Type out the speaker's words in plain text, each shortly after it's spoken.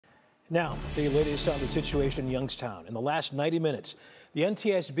Now, the latest on the situation in Youngstown. In the last 90 minutes, the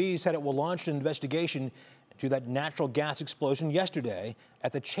NTSB said it will launch an investigation into that natural gas explosion yesterday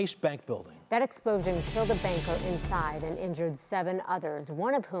at the Chase Bank building. That explosion killed a banker inside and injured 7 others,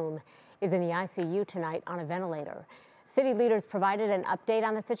 one of whom is in the ICU tonight on a ventilator. City leaders provided an update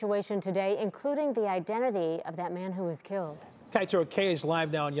on the situation today, including the identity of that man who was killed. Akil Drake is live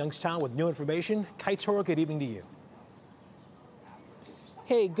now in Youngstown with new information. Akil, good evening to you.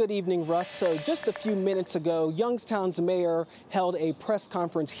 Hey, good evening, Russ. So just a few minutes ago, Youngstown's mayor held a press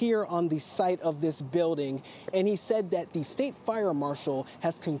conference here on the site of this building, and he said that the state fire marshal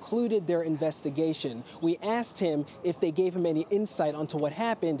has concluded their investigation. We asked him if they gave him any insight onto what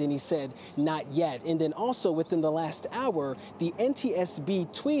happened, and he said not yet. And then also within the last hour, the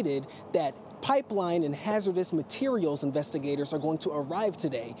NTSB tweeted that pipeline and hazardous materials investigators are going to arrive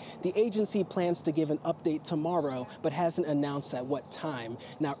today. The agency plans to give an update tomorrow, but hasn't announced at what time.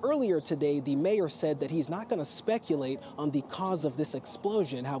 Now, earlier today, the mayor said that he's not going to speculate on the cause of this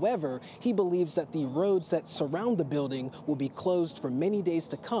explosion. However, he believes that the roads that surround the building will be closed for many days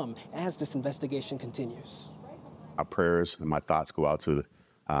to come as this investigation continues. Our prayers and my thoughts go out to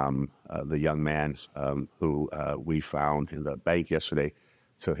the young man who we found in the bank yesterday,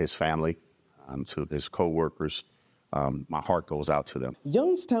 to his family, to his co-workers. My heart goes out to them.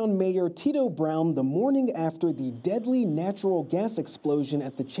 Youngstown Mayor Tito Brown, the morning after the deadly natural gas explosion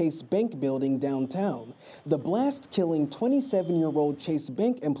at the Chase Bank building downtown. The blast killing 27-year-old Chase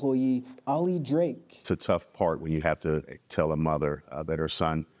Bank employee, Akil Drake. It's a tough part when you have to tell a mother that her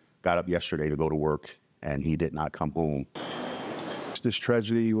son got up yesterday to go to work and he did not come home. This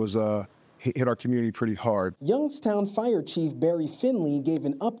tragedy was hit our community pretty hard. Youngstown Fire Chief Barry Finley gave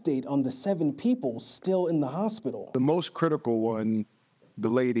an update on the 7 people still in the hospital. The most critical one, the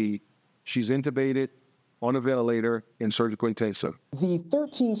lady, she's intubated, on a ventilator, in surgical intensive. The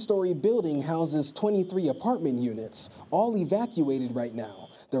 13-story building houses 23 apartment units, all evacuated right now.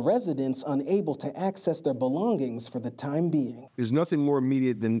 The residents unable to access their belongings for the time being. There's nothing more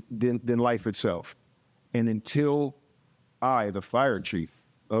immediate than life itself. And until I, the fire chief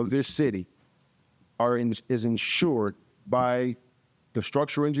of this city, is ensured by the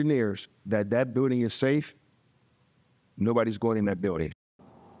structural engineers that that building is safe, nobody's going in that building.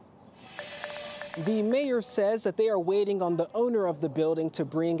 The mayor says that they are waiting on the owner of the building to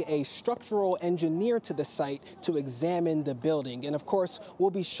bring a structural engineer to the site to examine the building. And of course, we'll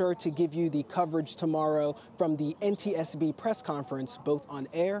be sure to give you the coverage tomorrow from the NTSB press conference, both on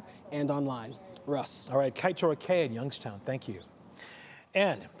air and online. Russ. All right, Akil Drake in Youngstown, thank you.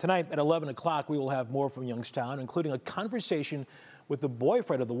 And tonight at 11 o'clock, we will have more from Youngstown, including a conversation with the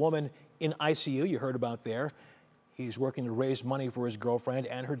boyfriend of the woman in ICU you heard about there. He's working to raise money for his girlfriend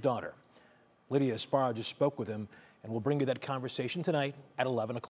and her daughter. Lydia Sparrow just spoke with him, and we'll bring you that conversation tonight at 11 o'clock.